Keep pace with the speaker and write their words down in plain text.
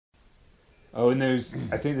Oh, and there's,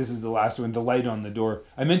 I think this is the last one, the light on the door.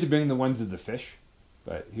 I meant to bring the ones of the fish,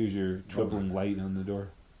 but here's your Twibbling light on the door.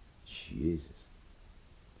 Jesus.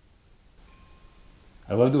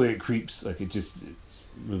 I love the way it creeps, like it's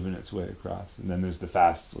moving its way across. And then there's the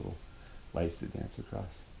fast little lights that dance across.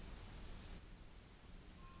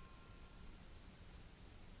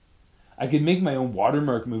 I could make my own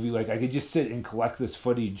watermark movie. Like, I could just sit and collect this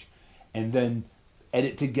footage and then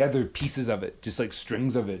edit together pieces of it, just like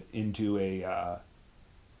strings of it into a,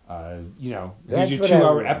 here's your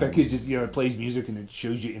 2-hour epic. It's just, it plays music and it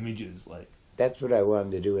shows you images. Like, that's what I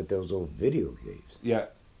wanted to do with those old video games. Yeah.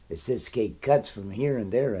 It says skate cuts from here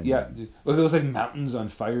and there. And yeah. Look, it looks like mountains on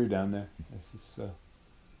fire down there. It's just,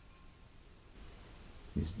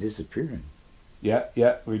 it's disappearing. Yeah,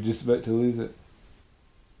 we're just about to lose it.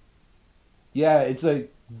 Yeah, it's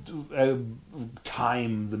like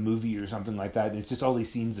Time, the movie or something like that. And it's just all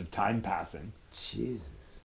these scenes of time passing. Jesus.